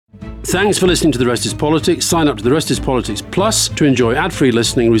Thanks for listening to The Rest is Politics. Sign up to The Rest is Politics Plus to enjoy ad-free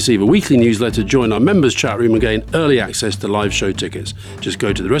listening, receive a weekly newsletter, join our members' chat room and gain early access to live show tickets. Just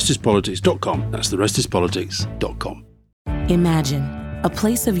go to therestispolitics.com. That's therestispolitics.com. Imagine a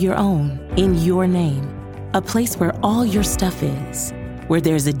place of your own in your name. A place where all your stuff is. Where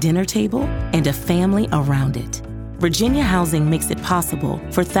there's a dinner table and a family around it. Virginia Housing makes it possible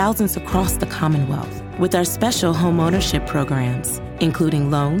for thousands across the Commonwealth with our special home ownership programs, including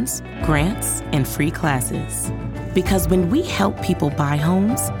loans, grants, and free classes. Because when we help people buy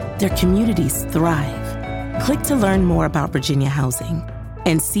homes, their communities thrive. Click to learn more about Virginia Housing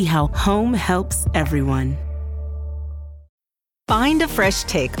and see how home helps everyone. Find a fresh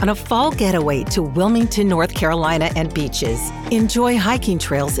take on a fall getaway to Wilmington, North Carolina and beaches. Enjoy hiking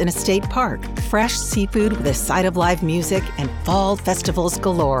trails in a state park, fresh seafood with a side of live music, and fall festivals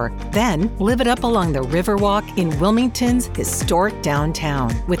galore. Then live it up along the Riverwalk in Wilmington's historic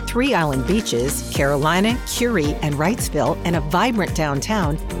downtown. With 3 island beaches, Carolina, Curie, and Wrightsville, and a vibrant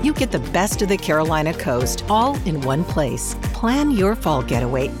downtown, you get the best of the Carolina coast all in one place. Plan your fall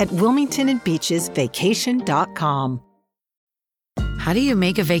getaway at WilmingtonandBeachesVacation.com. How do you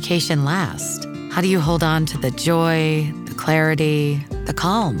make a vacation last? How do you hold on to the joy, the clarity, the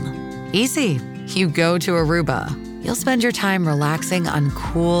calm? Easy. You go to Aruba. You'll spend your time relaxing on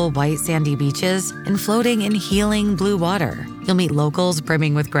cool, white sandy beaches and floating in healing blue water. You'll meet locals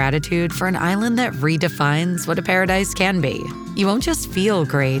brimming with gratitude for an island that redefines what a paradise can be. You won't just feel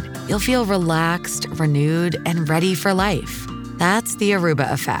great, you'll feel relaxed, renewed, and ready for life. That's the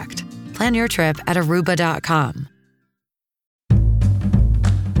Aruba effect. Plan your trip at Aruba.com.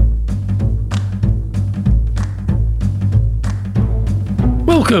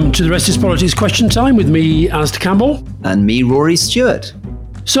 Welcome to The Rest is Politics Question Time with me, Alistair Campbell. And me, Rory Stewart.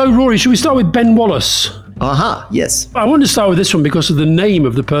 So, Rory, should we start with Ben Wallace? Aha, yes. I want to start with this one because of the name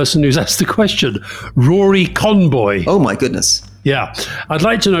of the person who's asked the question, Rory Conboy. Oh, my goodness. Yeah. I'd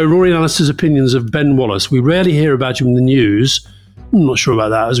like to know Rory and Alistair's opinions of Ben Wallace. We rarely hear about him in the news. I'm not sure about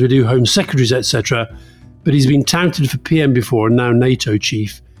that, as we do Home Secretaries, etc. But he's been touted for PM before and now NATO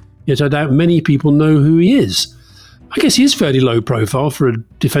chief. Yet I doubt many people know who he is. I guess he is fairly low profile for a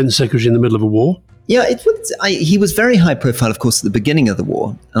defence secretary in the middle of a war. Yeah, he was very high profile, of course, at the beginning of the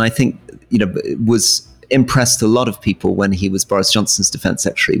war. And I think, was impressed a lot of people when he was Boris Johnson's defence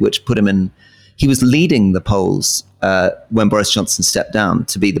secretary, which put him in, he was leading the polls when Boris Johnson stepped down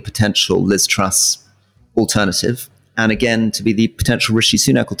to be the potential Liz Truss alternative. And again, to be the potential Rishi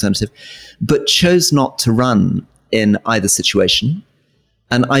Sunak alternative, but chose not to run in either situation.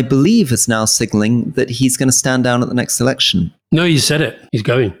 And I believe is now signalling that he's going to stand down at the next election. No, you said it. He's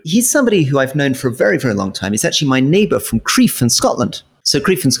going. He's somebody who I've known for a very, very long time. He's actually my neighbour from Crieff in Scotland. So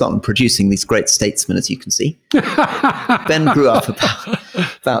Crieff in Scotland producing these great statesmen, as you can see. Ben grew up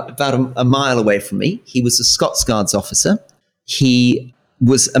about a mile away from me. He was a Scots Guards officer. He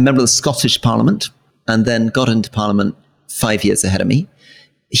was a member of the Scottish Parliament and then got into Parliament 5 years ahead of me.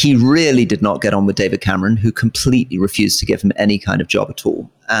 He really did not get on with David Cameron, who completely refused to give him any kind of job at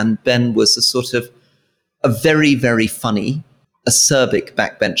all. And Ben was a very, very funny, acerbic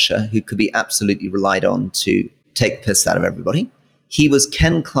backbencher who could be absolutely relied on to take the piss out of everybody. He was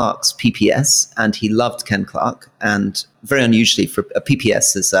Ken Clarke's PPS, and he loved Ken Clarke. And very unusually, for a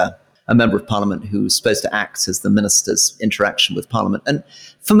PPS is a member of Parliament who's supposed to act as the minister's interaction with Parliament. And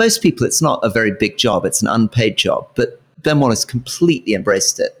for most people, it's not a very big job. It's an unpaid job. But Ben Wallace completely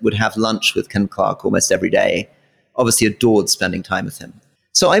embraced it, would have lunch with Ken Clarke almost every day, obviously adored spending time with him.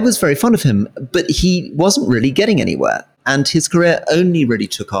 So I was very fond of him, but he wasn't really getting anywhere. And his career only really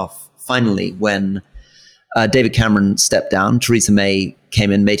took off finally when David Cameron stepped down. Theresa May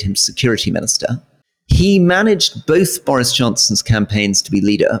came in, made him security minister. He managed both Boris Johnson's campaigns to be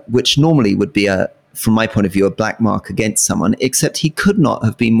leader, which normally would be, from my point of view, a black mark against someone, except he could not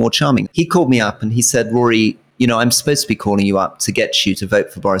have been more charming. He called me up and he said, Rory, I'm supposed to be calling you up to get you to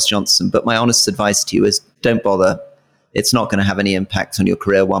vote for Boris Johnson, but my honest advice to you is don't bother. It's not going to have any impact on your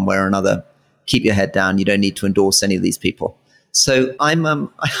career one way or another. Keep your head down. You don't need to endorse any of these people. So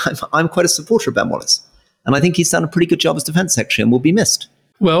I'm quite a supporter of Ben Wallace. And I think he's done a pretty good job as defence secretary and will be missed.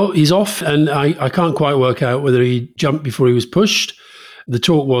 Well, he's off, and I can't quite work out whether he jumped before he was pushed. The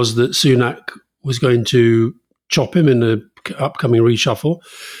talk was that Sunak was going to chop him in the upcoming reshuffle.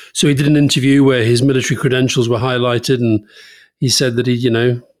 So he did an interview where his military credentials were highlighted, and he said that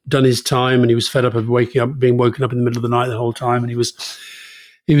he'd, done his time and he was fed up of being woken up in the middle of the night the whole time, and he was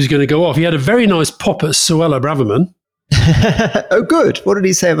going to go off. He had a very nice pop at Suella Braverman. Oh, good. What did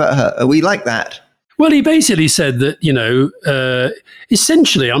he say about her? We like that. Well, he basically said that,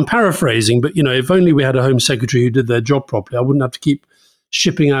 essentially, I'm paraphrasing, but, if only we had a Home Secretary who did their job properly, I wouldn't have to keep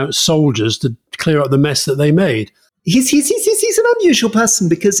shipping out soldiers to clear up the mess that they made. He's an unusual person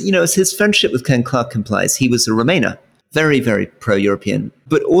because, as his friendship with Ken Clark implies, he was a Remainer, very, very pro-European,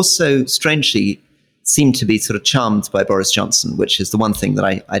 but also strangely seemed to be sort of charmed by Boris Johnson, which is the one thing that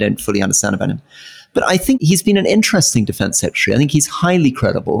I don't fully understand about him. But I think he's been an interesting defense secretary. I think he's highly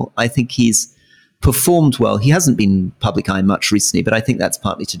credible. I think he's performed well. He hasn't been public eye much recently, but I think that's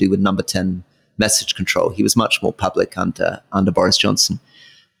partly to do with number 10 message control. He was much more public under Boris Johnson.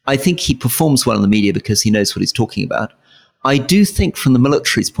 I think he performs well in the media because he knows what he's talking about. I do think from the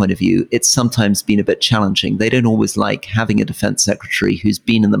military's point of view, it's sometimes been a bit challenging. They don't always like having a defense secretary who's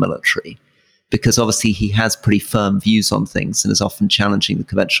been in the military, because obviously he has pretty firm views on things and is often challenging the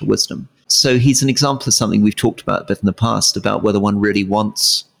conventional wisdom. So he's an example of something we've talked about a bit in the past, about whether one really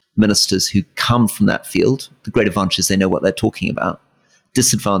wants ministers who come from that field. The great advantage is they know what they're talking about.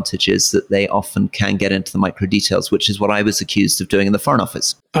 Disadvantage is that they often can get into the micro details, which is what I was accused of doing in the Foreign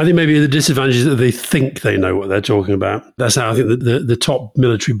Office. I think maybe the disadvantage is that they think they know what they're talking about. That's how I think that the top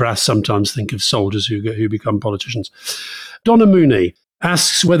military brass sometimes think of soldiers who become politicians. Donna Mooney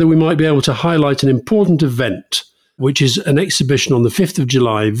asks whether we might be able to highlight an important event, which is an exhibition on the 5th of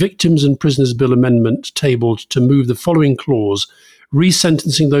July, Victims and Prisoners Bill Amendment tabled to move the following clause,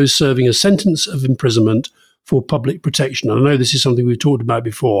 resentencing those serving a sentence of imprisonment for public protection. And I know this is something we've talked about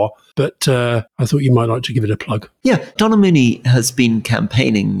before, but I thought you might like to give it a plug. Yeah, Donna Mooney has been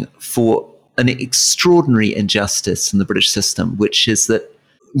campaigning for an extraordinary injustice in the British system, which is that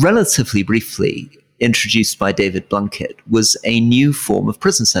relatively briefly, introduced by David Blunkett, was a new form of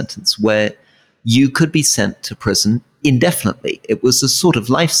prison sentence where you could be sent to prison indefinitely. It was a sort of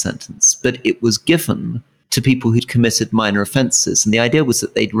life sentence, but it was given to people who'd committed minor offences. And the idea was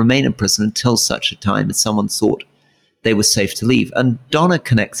that they'd remain in prison until such a time as someone thought they were safe to leave. And Donna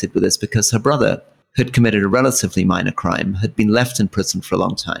connected with this because her brother had committed a relatively minor crime, had been left in prison for a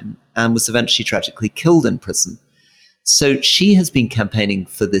long time, and was eventually tragically killed in prison. So she has been campaigning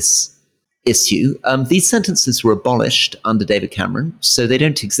for this issue. These sentences were abolished under David Cameron, so they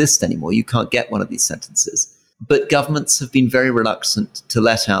don't exist anymore. You can't get one of these sentences. But governments have been very reluctant to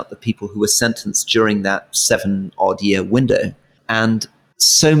let out the people who were sentenced during that 7-odd-year window. And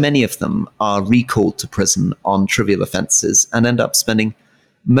so many of them are recalled to prison on trivial offences and end up spending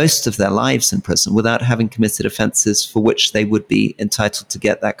most of their lives in prison without having committed offences for which they would be entitled to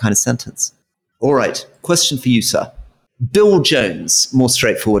get that kind of sentence. All right, question for you, sir. Bill Jones, more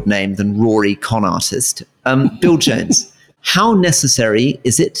straightforward name than Rory con artist. Bill Jones, how necessary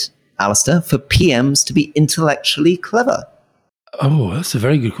is it, Alistair, for PMs to be intellectually clever? Oh, that's a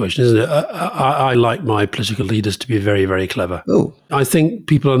very good question, isn't it? I like my political leaders to be very, very clever. Oh. I think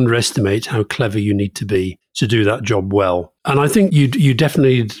people underestimate how clever you need to be to do that job well. And I think you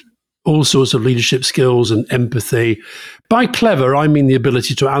definitely need all sorts of leadership skills and empathy. By clever, I mean the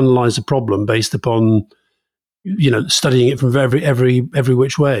ability to analyze a problem based upon, studying it from every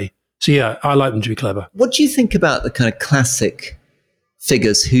which way. So yeah, I like them to be clever. What do you think about the kind of classic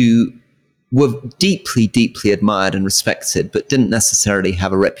figures who were deeply, deeply admired and respected, but didn't necessarily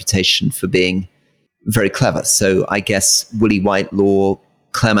have a reputation for being very clever? So I guess Willie Whitelaw,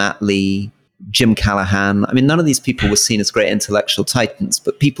 Clem Attlee, Jim Callaghan. I mean, none of these people were seen as great intellectual titans,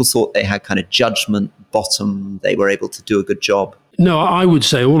 but people thought they had kind of judgment, bottom, they were able to do a good job. No, I would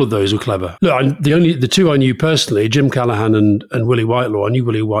say all of those were clever. Look, the two I knew personally, Jim Callaghan and Willie Whitelaw. I knew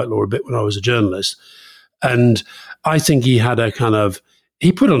Willie Whitelaw a bit when I was a journalist. And I think he had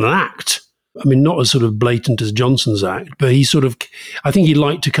he put on an act. I mean, not as sort of blatant as Johnson's act, but I think he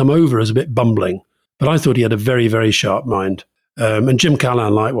liked to come over as a bit bumbling. But I thought he had a very, very sharp mind. And Jim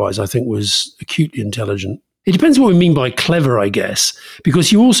Callaghan, likewise, I think was acutely intelligent. It depends what we mean by clever, I guess,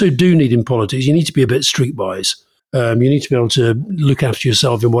 because you also do need in politics, you need to be a bit streetwise. You need to be able to look after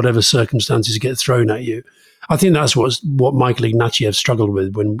yourself in whatever circumstances get thrown at you. I think that's what Michael Ignatieff struggled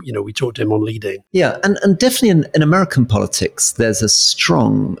with when we talked to him on leading. Yeah, and definitely in American politics, there's a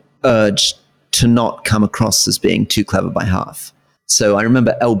strong urge to not come across as being too clever by half. So I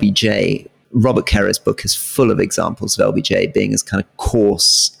remember LBJ, Robert Carey's book is full of examples of LBJ being as kind of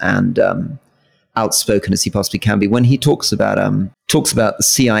coarse and outspoken as he possibly can be. When he talks about the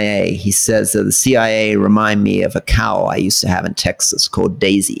CIA, he says that the CIA remind me of a cow I used to have in Texas called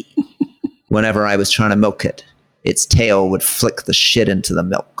Daisy. Whenever I was trying to milk it, its tail would flick the shit into the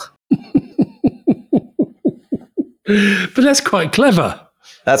milk. But that's quite clever.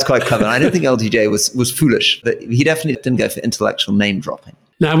 That's quite clever. And I don't think LBJ was foolish, but he definitely didn't go for intellectual name dropping.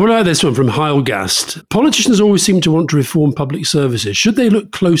 Now, what about this one from Heilgast? Politicians always seem to want to reform public services. Should they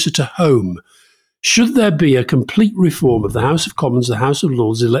look closer to home? Should there be a complete reform of the House of Commons, the House of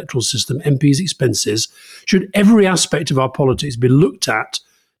Lords, the electoral system, MPs' expenses? Should every aspect of our politics be looked at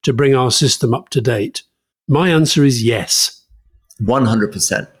to bring our system up to date? My answer is yes.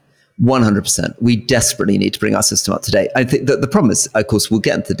 100%. 100%. We desperately need to bring our system up to date. I think that the problem is, of course, we'll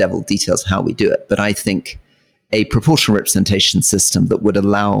get into the devil details how we do it, but I think a proportional representation system that would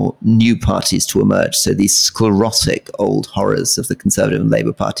allow new parties to emerge, so these sclerotic old horrors of the Conservative and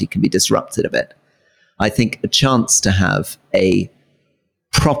Labour Party can be disrupted a bit. I think a chance to have a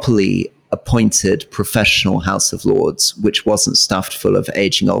properly appointed professional House of Lords, which wasn't stuffed full of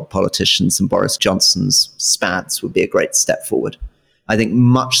aging old politicians and Boris Johnson's spads, would be a great step forward. I think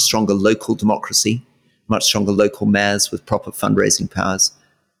much stronger local democracy, much stronger local mayors with proper fundraising powers.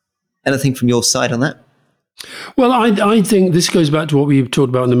 Anything from your side on that? Well, I think this goes back to what we talked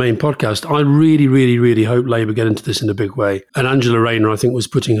about in the main podcast. I really, really, really hope Labour get into this in a big way. And Angela Rayner, I think, was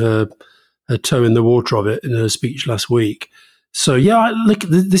putting her toe in the water of it in her speech last week. So, yeah, look,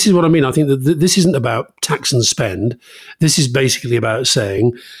 this is what I mean. I think that this isn't about tax and spend. This is basically about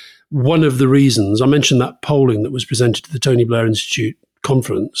saying one of the reasons, I mentioned that polling that was presented to the Tony Blair Institute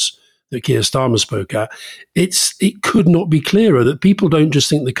conference that Keir Starmer spoke at, it could not be clearer that people don't just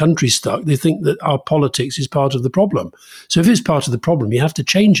think the country's stuck, they think that our politics is part of the problem. So if it's part of the problem, you have to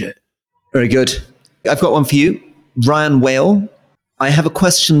change it. Very good. I've got one for you. Ryan Whale. I have a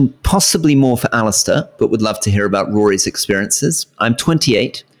question possibly more for Alistair, but would love to hear about Rory's experiences. I'm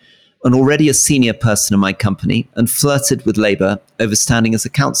 28 and already a senior person in my company and flirted with Labour over standing as a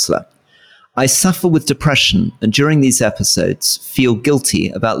councillor. I suffer with depression and during these episodes feel guilty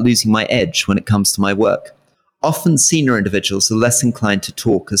about losing my edge when it comes to my work. Often senior individuals are less inclined to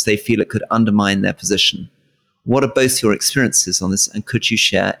talk as they feel it could undermine their position. What are both your experiences on this and could you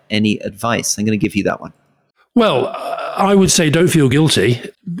share any advice? I'm going to give you that one. Well, I would say don't feel guilty.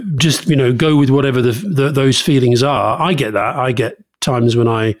 Just, go with whatever those feelings are. I get that. I get times when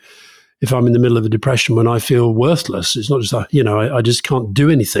if I'm in the middle of a depression, when I feel worthless. It's not just, I just can't do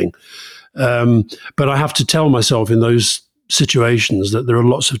anything. But I have to tell myself in those situations that there are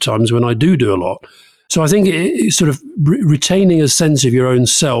lots of times when I do a lot. So I think it's sort of retaining a sense of your own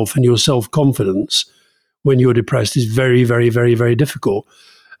self and your self-confidence when you're depressed is very, very, very, very difficult.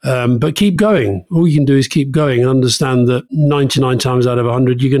 But keep going. All you can do is keep going and understand that 99 times out of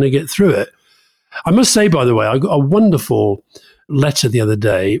 100, you're going to get through it. I must say, by the way, I got a wonderful letter the other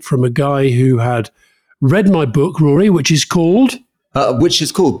day from a guy who had read my book, Rory, which is called...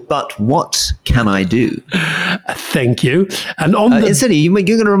 But What Can I Do? Thank you. And on you're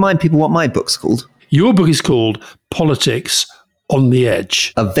going to remind people what my book's called. Your book is called Politics on the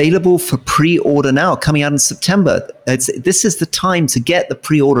Edge. Available for pre-order now, coming out in September. This is the time to get the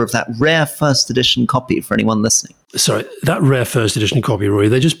pre-order of that rare first edition copy for anyone listening. Sorry, that rare first edition copy, Rory,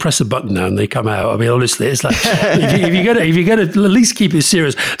 they just press a button now and they come out. I mean, honestly, it's like, if you're going to at least keep it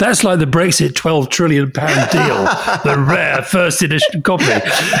serious, that's like the Brexit £12 trillion deal, the rare first edition copy.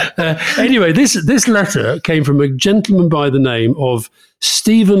 Anyway, this letter came from a gentleman by the name of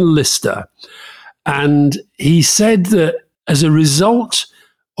Stephen Lister. And he said that as a result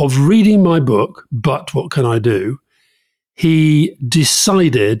of reading my book, But What Can I Do?, he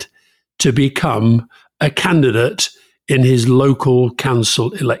decided to become a candidate in his local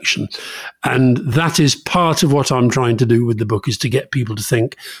council election. And that is part of what I'm trying to do with the book, is to get people to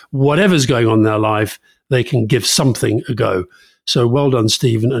think whatever's going on in their life, they can give something a go. So well done,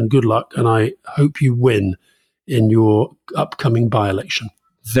 Stephen, and good luck. And I hope you win in your upcoming by-election.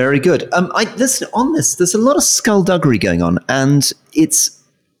 Very good. Listen, on this, there's a lot of skullduggery going on, and it's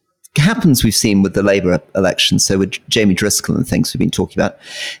happens we've seen with the Labour election, so with Jamie Driscoll and things we've been talking about.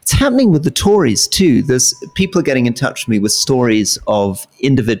 It's happening with the Tories too. There's people are getting in touch with me with stories of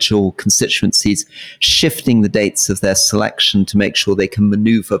individual constituencies shifting the dates of their selection to make sure they can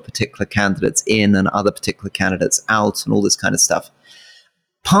manoeuvre particular candidates in and other particular candidates out and all this kind of stuff.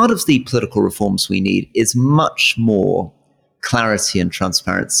 Part of the political reforms we need is much more clarity and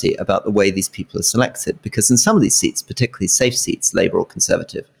transparency about the way these people are selected, because in some of these seats, particularly safe seats, Labour or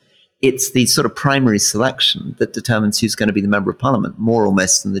Conservative, it's the sort of primary selection that determines who's going to be the Member of Parliament, more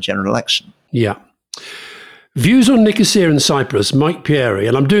almost than the general election. Yeah. Views on Nicosia and Cyprus, Mike Pieri,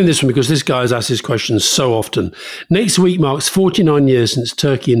 and I'm doing this one because this guy has asked this question so often. Next week marks 49 years since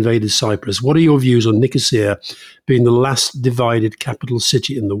Turkey invaded Cyprus. What are your views on Nicosia being the last divided capital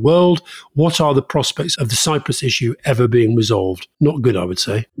city in the world? What are the prospects of the Cyprus issue ever being resolved? Not good, I would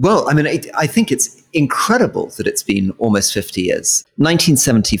say. Well, I mean, I think it's incredible that it's been almost 50 years.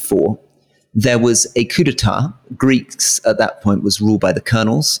 1974, there was a coup d'etat. Greeks at that point was ruled by the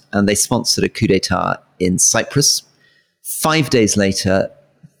colonels, and they sponsored a coup d'etat in Cyprus. 5 days later,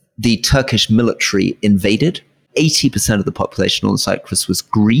 the Turkish military invaded. 80% of the population of northern Cyprus was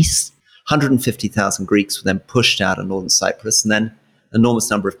Greece. 150,000 Greeks were then pushed out of northern Cyprus, and then an enormous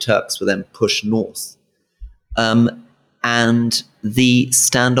number of Turks were then pushed north. And the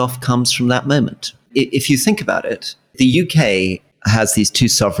standoff comes from that moment. If you think about it, the UK has these two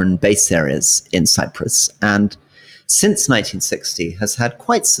sovereign base areas in Cyprus, and since 1960 has had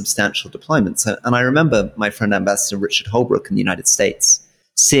quite substantial deployments. And I remember my friend Ambassador Richard Holbrooke in the United States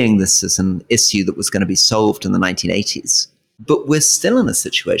seeing this as an issue that was going to be solved in the 1980s. But we're still in a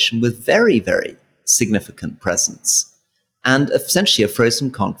situation with very, very significant presence and essentially a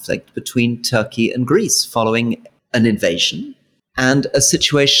frozen conflict between Turkey and Greece following an invasion, and a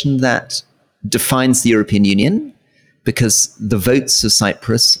situation that defines the European Union because the votes of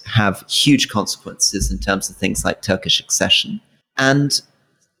Cyprus have huge consequences in terms of things like Turkish accession. And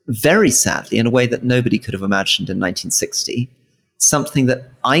very sadly, in a way that nobody could have imagined in 1960, something that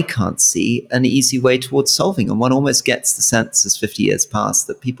I can't see an easy way towards solving. And one almost gets the sense as 50 years pass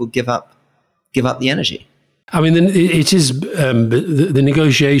that people give up the energy. I mean, it is the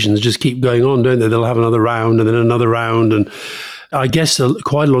negotiations just keep going on, don't they? They'll have another round and then another round. And I guess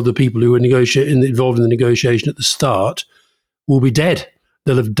quite a lot of the people who were involved in the negotiation at the start will be dead.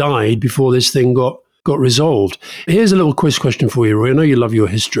 They'll have died before this thing got resolved. Here's a little quiz question for you, Roy. I know you love your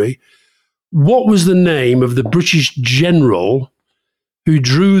history. What was the name of the British general who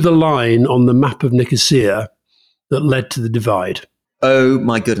drew the line on the map of Nicosia that led to the divide? Oh,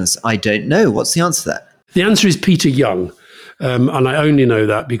 my goodness. I don't know. What's the answer to that? The answer is Peter Young. And I only know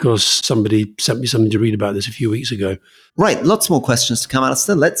that because somebody sent me something to read about this a few weeks ago. Right. Lots more questions to come,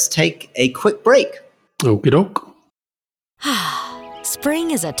 Alistair. Let's take a quick break. Okie doke.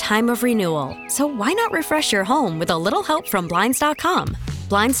 Spring is a time of renewal, so why not refresh your home with a little help from Blinds.com?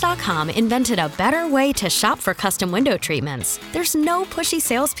 Blinds.com invented a better way to shop for custom window treatments. There's no pushy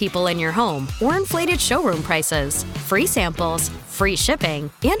salespeople in your home or inflated showroom prices. Free samples, free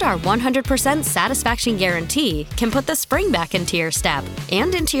shipping, and our 100% satisfaction guarantee can put the spring back into your step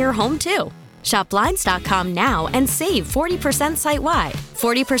and into your home, too. Shop Blinds.com now and save 40% site-wide.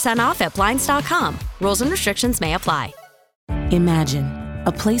 40% off at Blinds.com. Rules and restrictions may apply. Imagine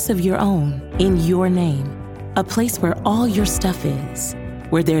a place of your own in your name. A place where all your stuff is.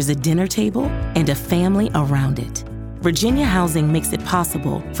 Where there's a dinner table and a family around it. Virginia Housing makes it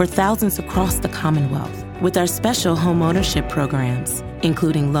possible for thousands across the Commonwealth with our special homeownership programs,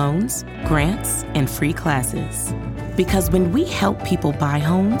 including loans, grants, and free classes. Because when we help people buy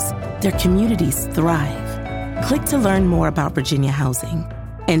homes, their communities thrive. Click to learn more about Virginia Housing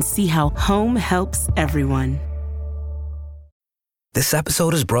and see how home helps everyone. This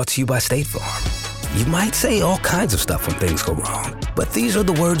episode is brought to you by State Farm. You might say all kinds of stuff when things go wrong, but these are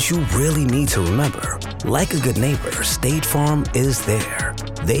the words you really need to remember. Like a good neighbor, State Farm is there.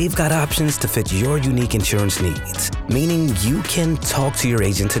 They've got options to fit your unique insurance needs, meaning you can talk to your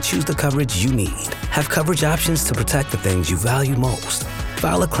agent to choose the coverage you need, have coverage options to protect the things you value most,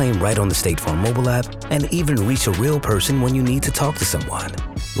 file a claim right on the State Farm mobile app, and even reach a real person when you need to talk to someone.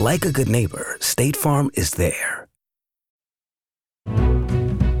 Like a good neighbor, State Farm is there.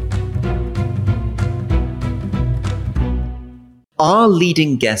 Are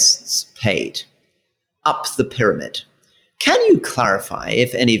leading guests paid? Up the pyramid. Can you clarify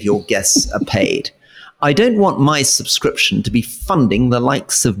if any of your guests are paid? I don't want my subscription to be funding the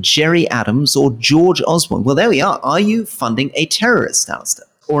likes of Jerry Adams or George Osborne. Well, there we are. Are you funding a terrorist, Alistair?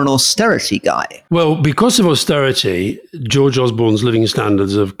 Or an austerity guy? Well, because of austerity, George Osborne's living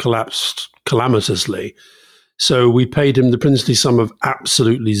standards have collapsed calamitously. So we paid him the princely sum of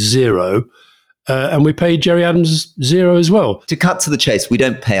absolutely zero. And we paid Jerry Adams zero as well. To cut to the chase, we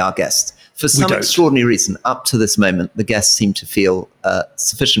don't pay our guests. For some extraordinary reason, up to this moment, the guests seem to feel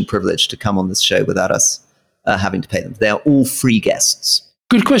sufficient privilege to come on this show without us having to pay them. They are all free guests.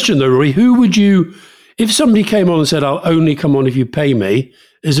 Good question, though, Rory. Who would you, if somebody came on and said, I'll only come on if you pay me,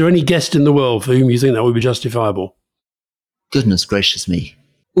 is there any guest in the world for whom you think that would be justifiable? Goodness gracious me.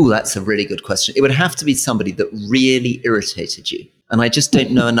 Ooh, that's a really good question. It would have to be somebody that really irritated you. And I just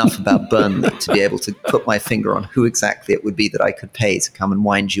don't know enough about Burnley to be able to put my finger on who exactly it would be that I could pay to come and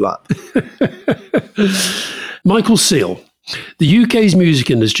wind you up. Michael Seal. The UK's music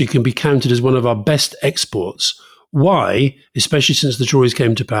industry can be counted as one of our best exports. Why, especially since the Tories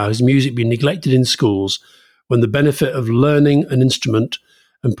came to power, has music been neglected in schools when the benefit of learning an instrument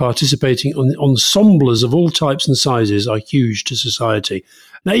and participating on ensembles of all types and sizes are huge to society?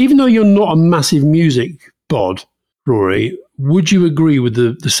 Now, even though you're not a massive music bod, Rory, would you agree with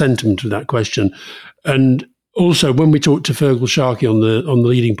the sentiment of that question? And also, when we talked to Fergal Sharkey on the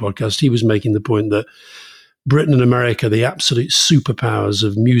Leading podcast, he was making the point that Britain and America, the absolute superpowers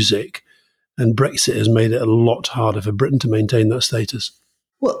of music, and Brexit has made it a lot harder for Britain to maintain that status.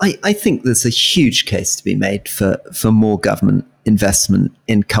 Well, I think there's a huge case to be made for more government investment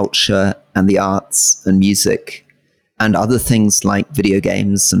in culture and the arts and music and other things like video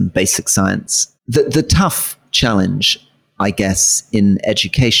games and basic science. The tough challenge, I guess, in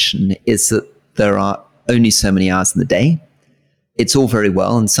education is that there are only so many hours in the day. It's all very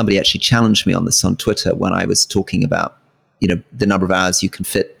well, and somebody actually challenged me on this on Twitter when I was talking about, the number of hours you can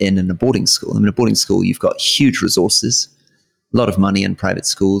fit in a boarding school. I mean, a boarding school, you've got huge resources, a lot of money in private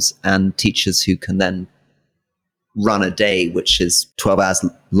schools, and teachers who can then run a day which is 12 hours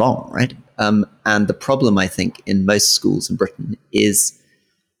long, right? And the problem, I think, in most schools in Britain is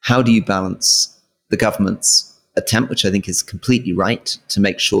how do you balance the government's attempt, which I think is completely right, to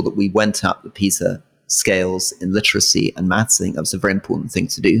make sure that we went up the PISA scales in literacy and maths. I think that was a very important thing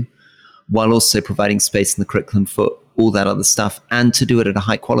to do, while also providing space in the curriculum for all that other stuff, and to do it at a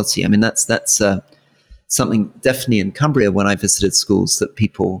high quality. I mean, that's something definitely in Cumbria when I visited schools that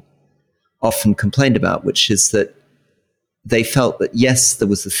people often complained about, which is that they felt that, yes, there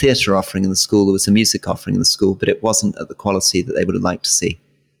was a theatre offering in the school, there was a music offering in the school, but it wasn't at the quality that they would have liked to see.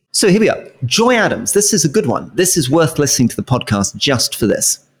 So here we are. Joy Adams. This is a good one. This is worth listening to the podcast just for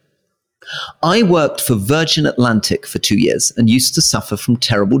this. I worked for Virgin Atlantic for 2 years and used to suffer from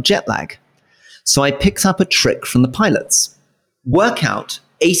terrible jet lag. So I picked up a trick from the pilots. Work out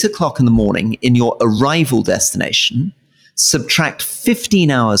 8 o'clock in the morning in your arrival destination, subtract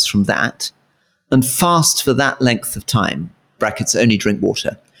 15 hours from that, and fast for that length of time, brackets only drink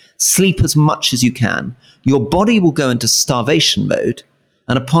water. Sleep as much as you can. Your body will go into starvation mode,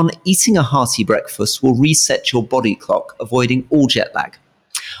 and upon eating a hearty breakfast will reset your body clock, avoiding all jet lag.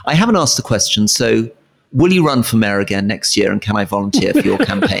 I haven't asked the question, so will you run for mayor again next year, and can I volunteer for your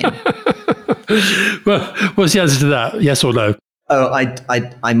campaign? Well, what's the answer to that? Yes or no? Oh,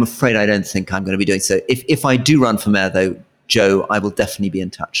 I'm afraid I don't think I'm going to be doing so. If I do run for mayor, though, Joe, I will definitely be in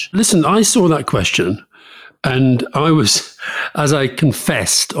touch. Listen, I saw that question, and I was, as I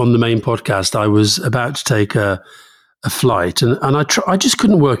confessed on the main podcast, I was about to take a flight, and I just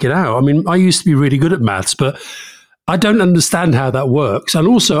couldn't work it out. I mean, I used to be really good at maths, but I don't understand how that works. And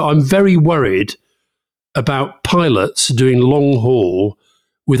also, I'm very worried about pilots doing long haul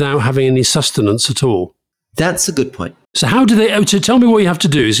without having any sustenance at all. That's a good point. So how do they, so tell me what you have to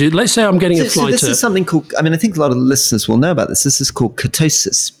do. So let's say I'm getting a flight. So this is something called, I think a lot of the listeners will know about this. This is called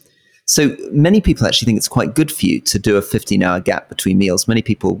ketosis. So many people actually think it's quite good for you to do a 15-hour gap between meals. Many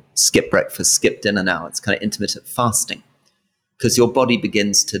people skip breakfast, skip dinner now. It's kind of intermittent fasting because your body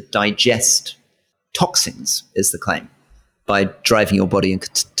begins to digest toxins, is the claim, by driving your body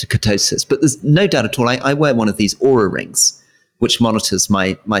into ketosis. But there's no doubt at all. I wear one of these Oura rings, which monitors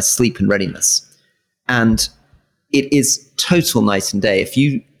my sleep and readiness. And it is total night and day. If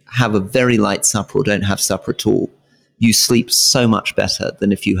you have a very light supper or don't have supper at all, you sleep so much better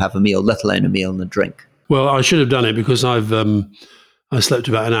than if you have a meal, let alone a meal and a drink. Well, I should have done it because I slept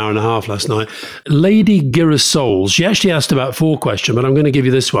about an hour and a half last night. Lady Girasol, she actually asked about 4 questions, but I'm going to give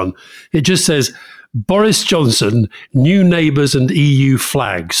you this one. It just says, Boris Johnson, new neighbours and EU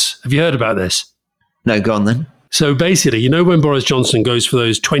flags. Have you heard about this? No, go on then. So basically, when Boris Johnson goes for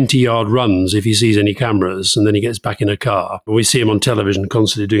those 20-yard runs if he sees any cameras, and then he gets back in a car, we see him on television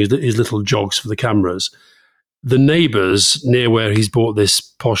constantly doing his little jogs for the cameras. The neighbours near where he's bought this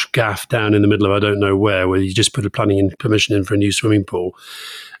posh gaff down in the middle of I don't know where he just put a planning permission in for a new swimming pool,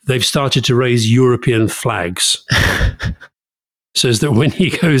 they've started to raise European flags. So that when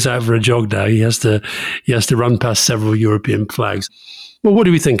he goes out for a jog now, he has to run past several European flags. Well, what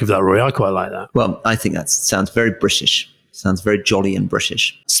do we think of that, Roy? I quite like that. Well, I think that sounds very British. Sounds very jolly and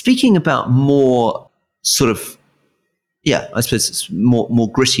British. Speaking about more sort of, I suppose it's more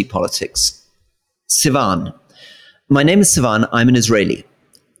gritty politics. Sivan. My name is Sivan. I'm an Israeli.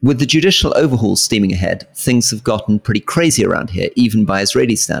 With the judicial overhaul steaming ahead, things have gotten pretty crazy around here, even by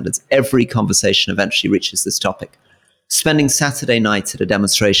Israeli standards. Every conversation eventually reaches this topic. Spending Saturday night at a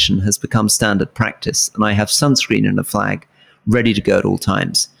demonstration has become standard practice, and I have sunscreen and a flag ready to go at all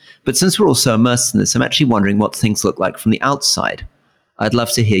times. But since we're all so immersed in this, I'm actually wondering what things look like from the outside. I'd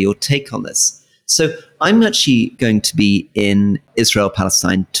love to hear your take on this. So I'm actually going to be in Israel,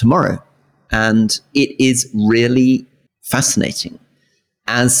 Palestine tomorrow, and it is really fascinating.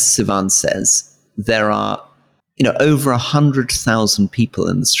 As Sivan says, there are, over 100,000 people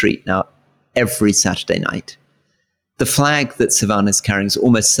in the street now every Saturday night. The flag that Sivan is carrying is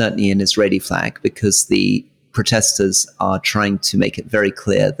almost certainly an Israeli flag because the protesters are trying to make it very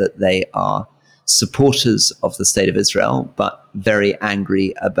clear that they are supporters of the state of Israel, but very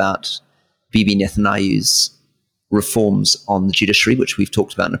angry about Bibi Netanyahu's reforms on the judiciary, which we've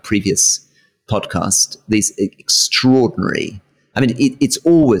talked about in a previous podcast, these extraordinary, it's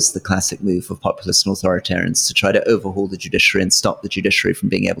always the classic move of populists and authoritarians to try to overhaul the judiciary and stop the judiciary from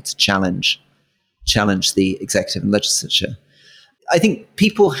being able to challenge the executive and legislature. I think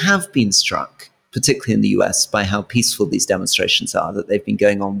people have been struck, particularly in the US, by how peaceful these demonstrations are, that they've been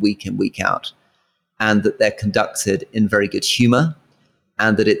going on week in, week out, and that they're conducted in very good humor,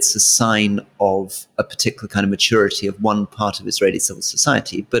 and that it's a sign of a particular kind of maturity of one part of Israeli civil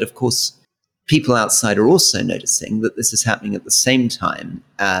society. But of course, people outside are also noticing that this is happening at the same time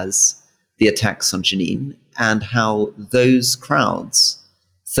as the attacks on Jenin, and how those crowds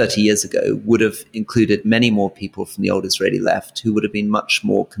 30 years ago would have included many more people from the old Israeli left who would have been much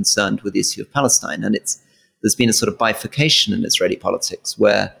more concerned with the issue of Palestine. And there's been a sort of bifurcation in Israeli politics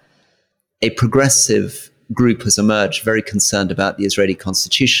where a progressive group has emerged very concerned about the Israeli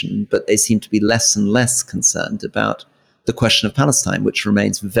constitution, but they seem to be less and less concerned about the question of Palestine, which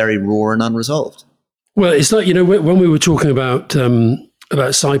remains very raw and unresolved. Well, it's like, when we were talking about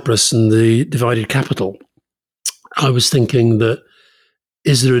Cyprus and the divided capital, I was thinking that,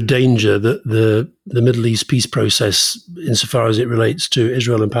 is there a danger that the Middle East peace process, insofar as it relates to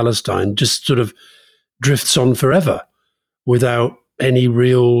Israel and Palestine, just sort of drifts on forever without any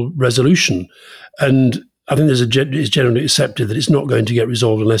real resolution? And I think it's generally accepted that it's not going to get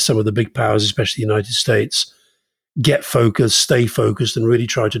resolved unless some of the big powers, especially the United States, get focused, stay focused, and really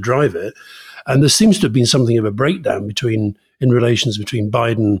try to drive it. And there seems to have been something of a breakdown in relations between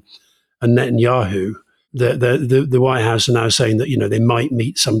Biden and Netanyahu. The White House are now saying that, they might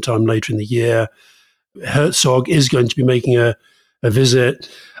meet sometime later in the year. Herzog is going to be making a visit.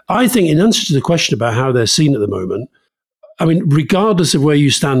 I think, in answer to the question about how they're seen at the moment, regardless of where you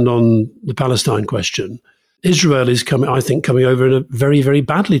stand on the Palestine question, Israel is coming over very, very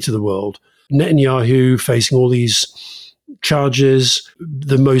badly to the world. Netanyahu facing all these charges,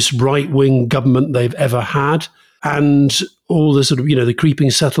 the most right-wing government they've ever had, and all the sort of, the creeping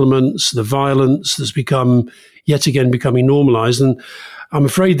settlements, the violence that's becoming normalized. And I'm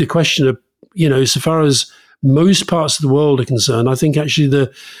afraid the question of, so far as most parts of the world are concerned, I think actually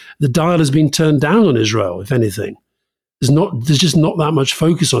the dial has been turned down on Israel, if anything. There's just not that much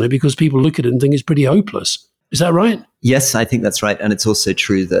focus on it because people look at it and think it's pretty hopeless. Is that right? Yes, I think that's right. And it's also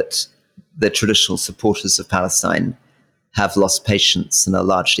true that the traditional supporters of Palestine have lost patience and are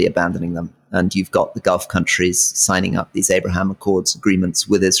largely abandoning them. And you've got the Gulf countries signing up these Abraham Accords agreements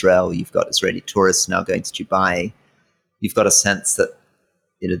with Israel. You've got Israeli tourists now going to Dubai. You've got a sense that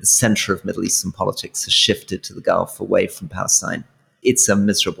the center of Middle Eastern politics has shifted to the Gulf away from Palestine. It's a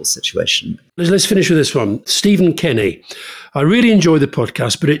miserable situation. Let's finish with this one. Stephen Kenny. I really enjoy the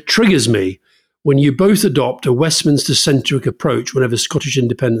podcast, but it triggers me when you both adopt a Westminster-centric approach whenever Scottish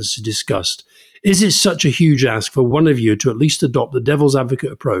independence is discussed. Is it such a huge ask for one of you to at least adopt the devil's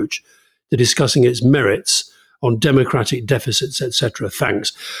advocate approach to discussing its merits on democratic deficits, etc.?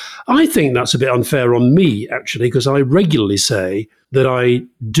 Thanks. I think that's a bit unfair on me, actually, because I regularly say that I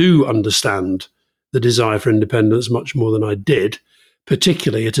do understand the desire for independence much more than I did,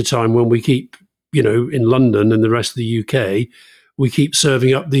 particularly at a time when we keep, in London and the rest of the UK, we keep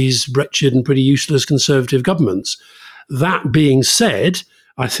serving up these wretched and pretty useless Conservative governments. That being said,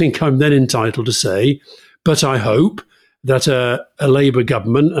 I think I'm then entitled to say, but I hope that a Labour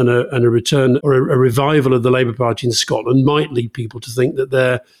government and a return or a revival of the Labour Party in Scotland might lead people to think that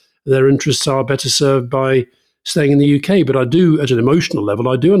their interests are better served by staying in the UK. But I do, at an emotional level,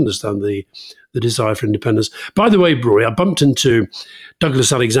 I do understand the desire for independence. By the way, Rory, I bumped into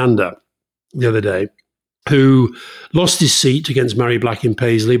Douglas Alexander the other day, who lost his seat against Mary Black in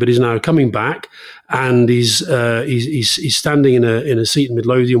Paisley, but is now coming back, and he's standing in a seat in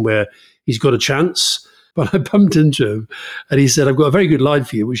Midlothian where he's got a chance. But I bumped into him, and he said, "I've got a very good line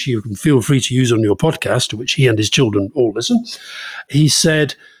for you, which you can feel free to use on your podcast," to which he and his children all listen. He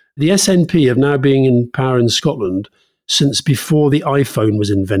said, "The SNP have now been in power in Scotland since before the iPhone was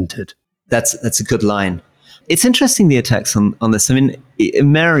invented." That's a good line. It's interesting, the attacks on this.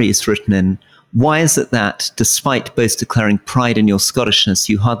 Mary's written in, why is it that, despite both declaring pride in your Scottishness,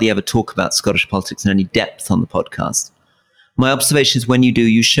 you hardly ever talk about Scottish politics in any depth on the podcast? My observation is when you do,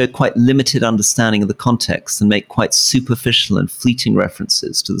 you show quite limited understanding of the context and make quite superficial and fleeting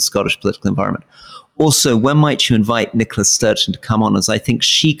references to the Scottish political environment. Also, when might you invite Nicola Sturgeon to come on, as I think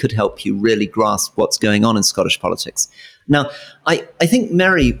she could help you really grasp what's going on in Scottish politics. Now, I think,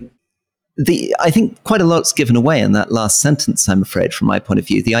 Mary, I think quite a lot's given away in that last sentence, I'm afraid, from my point of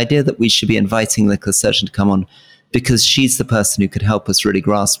view. The idea that we should be inviting Nicola Sturgeon to come on because she's the person who could help us really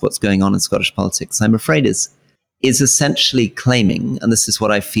grasp what's going on in Scottish politics, I'm afraid is essentially claiming, and this is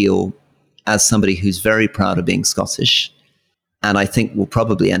what I feel as somebody who's very proud of being Scottish, and I think will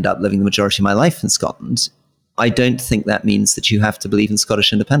probably end up living the majority of my life in Scotland, I don't think that means that you have to believe in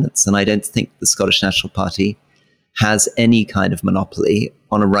Scottish independence. And I don't think the Scottish National Party has any kind of monopoly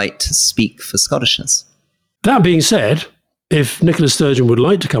on a right to speak for Scottishness. That being said, if Nicola Sturgeon would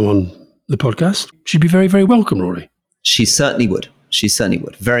like to come on the podcast, she'd be very, very welcome, Rory. She certainly would. She certainly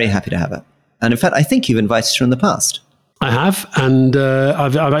would. Very happy to have her. And in fact, I think you've invited her in the past. I have, and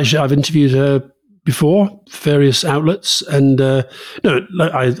I've interviewed her before, various outlets, and no,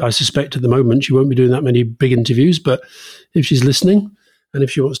 I suspect at the moment she won't be doing that many big interviews, but if she's listening and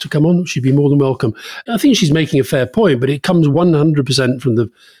if she wants to come on, she'd be more than welcome. I think she's making a fair point, but it comes 100% from the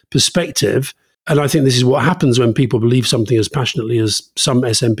perspective, and I think this is what happens when people believe something as passionately as some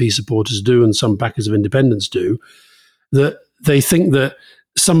SNP supporters do and some backers of independence do, that they think that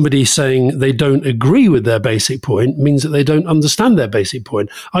somebody saying they don't agree with their basic point means that they don't understand their basic point.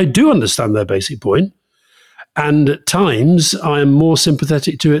 I do understand their basic point, and at times I am more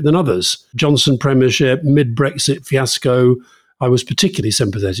sympathetic to it than others. Johnson premiership, mid-Brexit fiasco, I was particularly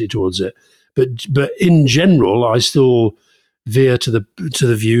sympathetic towards it. But in general, I still veer to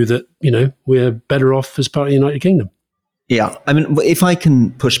the view that, you know, we're better off as part of the United Kingdom. Yeah, I mean, if I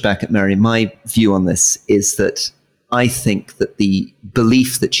can push back at Mary, my view on this is that I think that the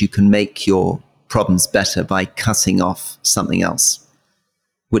belief that you can make your problems better by cutting off something else,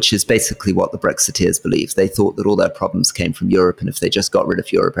 which is basically what the Brexiteers believed. They thought that all their problems came from Europe, and if they just got rid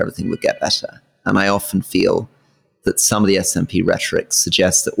of Europe, everything would get better. And I often feel that some of the SNP rhetoric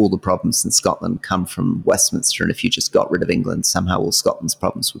suggests that all the problems in Scotland come from Westminster, and if you just got rid of England, somehow all Scotland's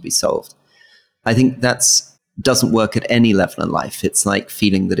problems would be solved. I think that's doesn't work at any level in life. It's like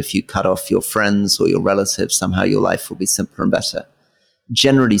feeling that if you cut off your friends or your relatives, somehow your life will be simpler and better.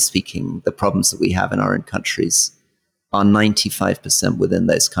 Generally speaking, the problems that we have in our own countries are 95% within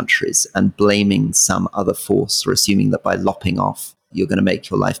those countries, and blaming some other force or assuming that by lopping off you're going to make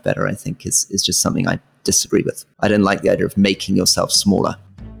your life better, I think is just something I disagree with. I don't like the idea of making yourself smaller.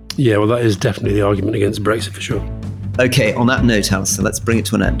 Yeah, well, that is definitely the argument against Brexit for sure. Okay, on that note, Alistair, let's bring it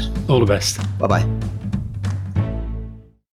to an end. All the best. Bye-bye.